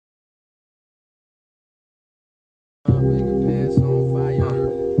Pants on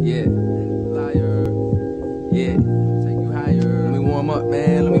fire. Yeah. Liar. Yeah. Take you higher. Let me warm up,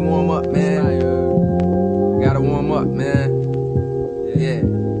 man. Let me warm up, man. Fire. Gotta warm up, man. Yeah.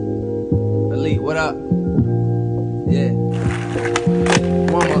 Elite, what up? Yeah.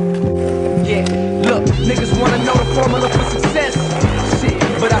 Warm up. Yeah. Look, niggas wanna know the formula for success. Shit,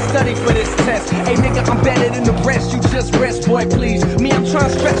 but I studied for this test. Hey nigga, I'm better than the rest. You just rest, boy, please. Me, I'm trying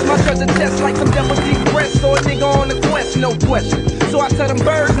to stretch my treasure chest like some devil deep breast. Or a nigga on a quest, no question. So I tell them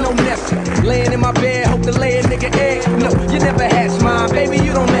birds, no nesting. Laying in my bed, hope to lay a nigga egg. No, you never hatch mine, baby,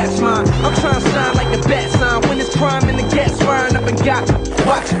 you don't match mine. I'm trying to shine like the bat sign when it's prime and the gas firing up and got me.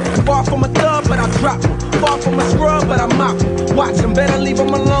 Watch it, far from a thug, but I drop him. Far from a scrub, but I mop him. Watch him, better leave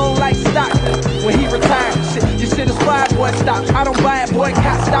him alone like Stockton. When he retired, your shit is fire, boy, stop. I don't buy it,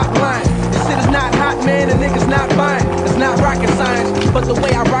 boycott, stop lying. This shit is not hot, man, the niggas not buying. It's not rocket science, but the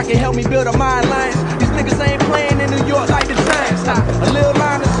way I rock it helped me build a mind alliance. These niggas ain't playing in New York like the Giants. A little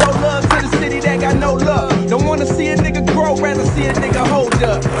line to show love to the city that got no love. Don't wanna see a nigga grow, rather see a nigga hold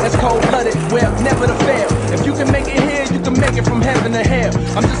up. That's cold-blooded, well, never to fail. If you can make it here, you can make it from heaven to hell.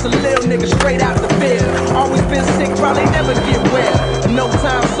 I'm just a little nigga straight out the field. Always been sick, probably never get well. No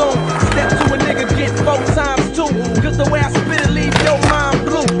time soon, step to a nigga, get 4 times 2. Cause the way I spit it leave your mind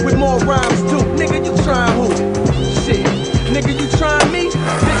blue. With more rhymes too. Nigga, you tryin' who? Shit. Nigga, you tryin' me?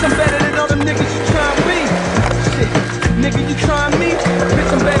 Bitch, I'm better than all them niggas you tryin' be. Shit. Nigga, you tryin' me?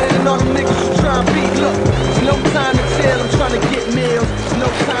 Bitch, I'm better than all them niggas you tryin' be. Look, there's no time to chill, I'm trying to get meals. There's no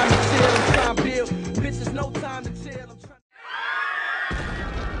time to chill, I'm trying to build. Bitch, there's no time to chill, I'm trying.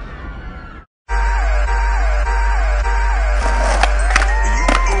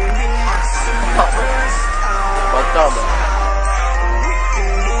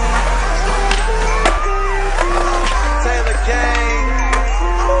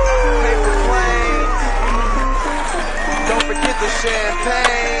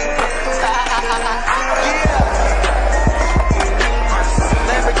 Champagne, yeah.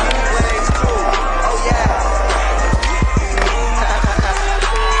 Lamborghini blades too. Oh yeah.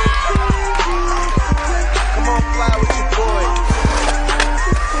 Come on, fly with your boy.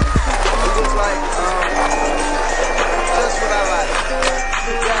 It looks like just what I like.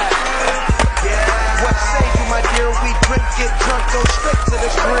 Yeah. What say you, my dear? We drink, get drunk, go straight to the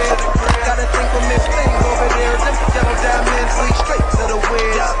crib. Gotta think of Miss Thing over there. Them yellow diamonds lead straight to the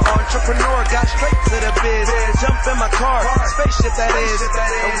whiz. Entrepreneur got straight to the biz. Jump in my car, spaceship that is.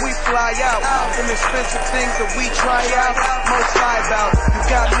 And we fly out. Some expensive things that we try out. Most lie about. You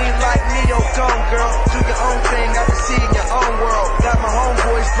got me like Neo Gone, girl. Do your own thing, I can see in your own world. Got my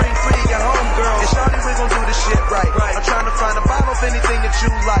homeboys, bring free your homegirl. And shawty, we gon' do this shit right. I'm trying to find a bottle of anything that you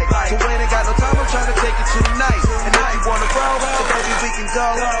like. So when ain't got no time, I'm trying to take it tonight. And if you wanna roll, so baby, we can go.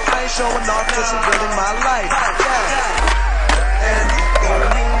 I ain't showing off, this is really my life. Yeah. And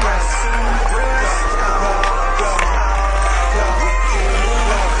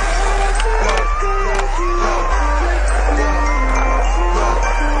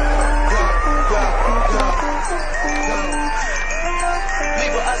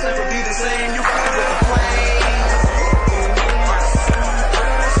legal, I'll never be the same. You ride with the plane.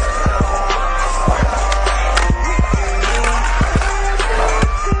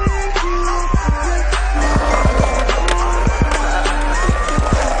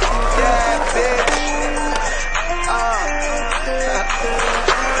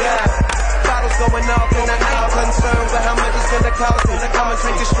 Going off and I ain't concerned with how much it's gonna cost me. Come and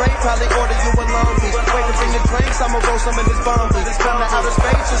take it straight, probably order you a long beach. Wait to bring the drinks, I'ma roll some of this bomb beach. From the outer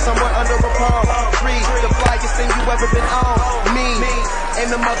space or somewhere under a palm tree. The flyest thing you ever been on. Me.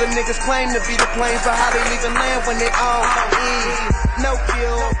 And them other niggas claim to be the planes, but how they leaving land when they on E. No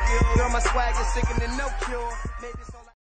cure. Girl, my swag is sicker than no cure. Maybe